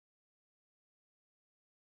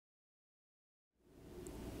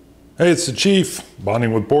Hey, it's the Chief,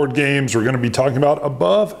 bonding with board games. We're going to be talking about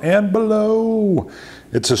Above and Below.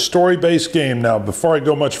 It's a story-based game. Now, before I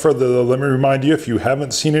go much further, though, let me remind you, if you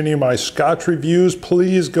haven't seen any of my Scotch reviews,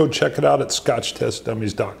 please go check it out at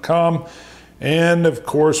scotchtestdummies.com. And, of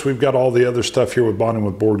course, we've got all the other stuff here with bonding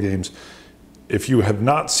with board games. If you have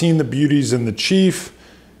not seen the beauties in the Chief,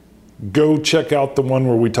 go check out the one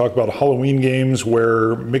where we talk about Halloween games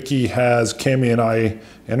where Mickey has Cammy and I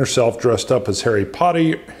and herself dressed up as Harry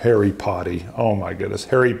Potter, oh my goodness,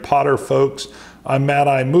 Harry Potter folks. I'm Mad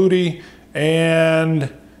Eye Moody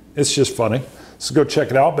and it's just funny. So go check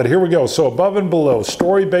it out, but here we go. So Above and Below,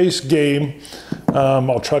 story-based game.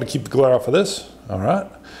 I'll try to keep the glare off of this, all right?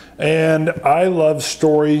 And I love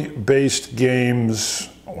story-based games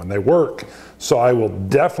when they work. So I will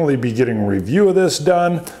definitely be getting a review of this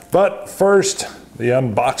done. But first, the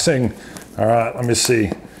unboxing. All right, let me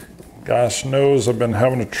see. Gosh knows I've been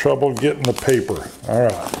having trouble getting the paper. All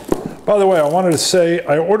right. By the way, I wanted to say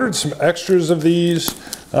I ordered some extras of these.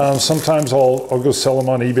 Sometimes I'll go sell them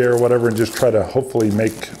on eBay or whatever and just try to hopefully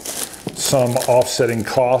make some offsetting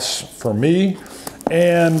costs for me.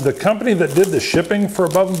 And the company that did the shipping for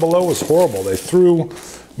Above and Below was horrible. They threw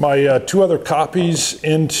my two other copies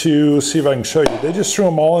into, see if I can show you, they just threw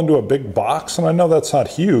them all into a big box, and I know that's not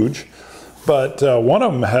huge, but one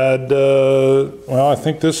of them had, well, I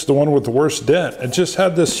think this is the one with the worst dent. It just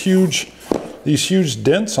had these huge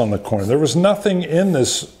dents on the corner. There was nothing in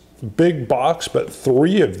this big box but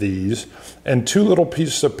 3 of these and 2 little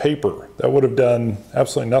pieces of paper that would have done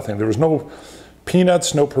absolutely nothing. There was no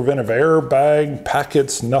peanuts, no preventive air bag,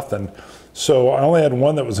 packets, nothing. So I only had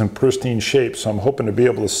one that was in pristine shape, so I'm hoping to be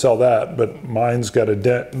able to sell that, but mine's got a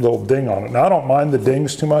little ding on it. Now, I don't mind the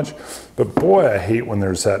dings too much, but boy, I hate when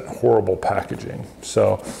there's that horrible packaging.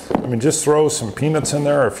 So, I mean, just throw some peanuts in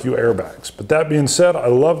there or a few airbags. But that being said, I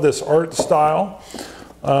love this art style.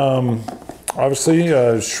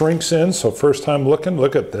 Obviously, shrinks in, so first time looking,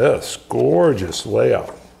 look at this. Gorgeous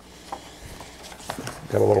layout.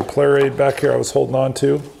 Got a little player aid back here I was holding on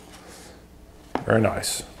to. Very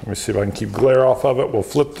nice. Let me see if I can keep glare off of it. We'll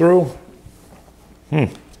flip through.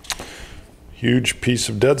 Huge piece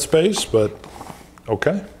of dead space, but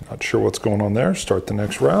okay. Not sure what's going on there. Start the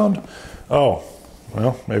next round. Oh,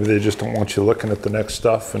 well, maybe they just don't want you looking at the next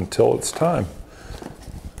stuff until it's time.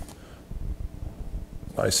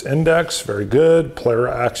 Nice index, very good. Player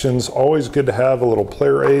actions, always good to have a little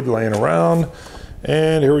player aid laying around.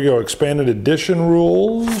 And here we go, expanded edition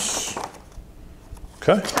rules.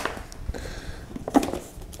 Okay.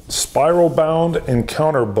 Spiral bound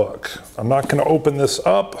encounter book. I'm not going to open this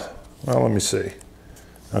up. Well, let me see.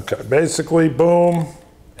 Okay, basically, boom,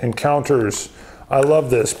 encounters. I love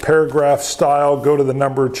this paragraph style, go to the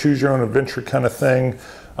number, choose your own adventure kind of thing.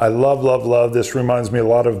 I love, love, love. This reminds me a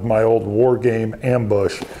lot of my old war game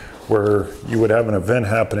Ambush, where you would have an event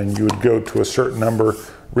happening. You would go to a certain number,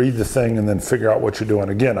 read the thing, and then figure out what you're doing.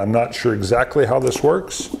 Again, I'm not sure exactly how this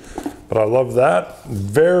works, but I love that.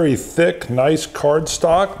 Very thick, nice card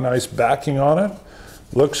stock, nice backing on it.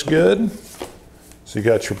 Looks good. So you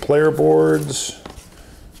got your player boards.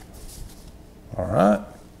 All right.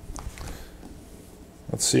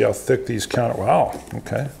 Let's see how thick these count. Wow,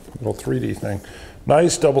 okay, little 3D thing.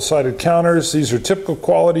 Nice double-sided counters. These are typical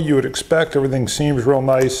quality you would expect. Everything seems real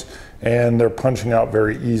nice, and they're punching out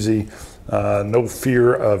very easy. No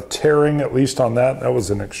fear of tearing, at least on that. That was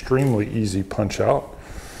an extremely easy punch out.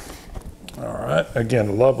 All right,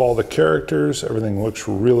 again, love all the characters. Everything looks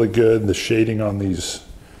really good. The shading on these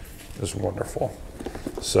is wonderful.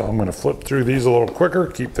 So I'm gonna flip through these a little quicker,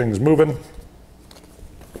 keep things moving.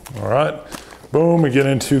 All right, boom, we get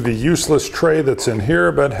into the useless tray that's in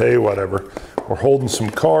here, but hey, whatever. We're holding some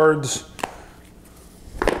cards.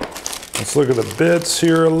 Let's look at the bits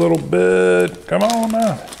here a little bit. Come on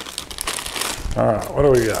now. All right, what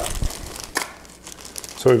do we got?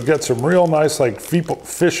 So we've got some real nice, like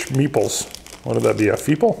fish meeples. What would that be, a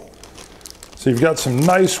feeple? So you've got some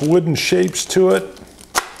nice wooden shapes to it.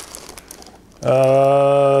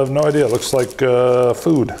 No idea, it looks like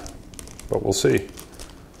food, but we'll see.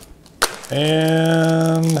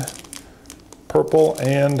 And purple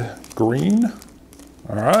and green.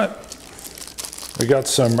 All right. We got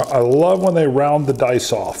some, I love when they round the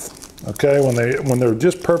dice off. Okay, when they're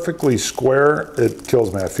just perfectly square, it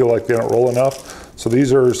kills me. I feel like they don't roll enough. So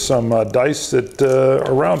these are some dice that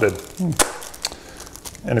are rounded.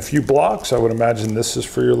 And a few blocks. I would imagine this is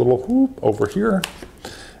for your little hoop over here.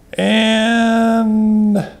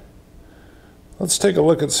 And let's take a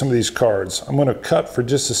look at some of these cards. I'm going to cut for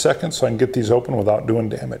just a second so I can get these open without doing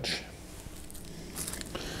damage.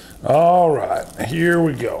 All right, here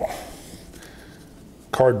we go.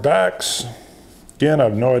 Card backs. Again, I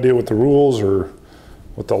have no idea what the rules or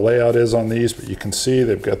what the layout is on these, but you can see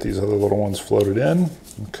they've got these other little ones floated in.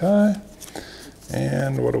 Okay.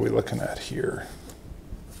 And what are we looking at here?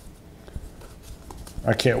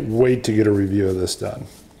 I can't wait to get a review of this done.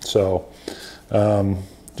 So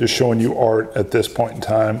just showing you art at this point in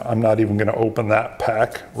time. I'm not even going to open that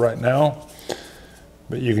pack right now,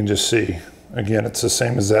 but you can just see, again, it's the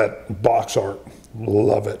same as that box art.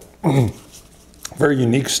 Love it. Very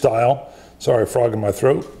unique style. Sorry, frog in my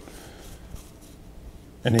throat.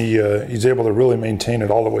 And he's able to really maintain it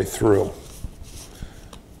all the way through.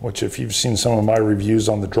 Which, if you've seen some of my reviews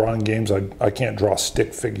on the drawing games, I can't draw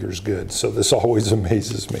stick figures good. So this always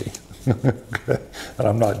amazes me. And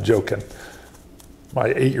I'm not joking.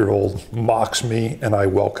 My 8-year-old mocks me and I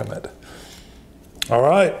welcome it. All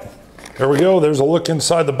right, there we go. There's a look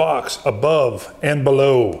inside the box, above and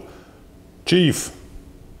below. Chief,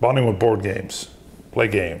 bonding with board games. Play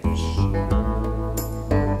games.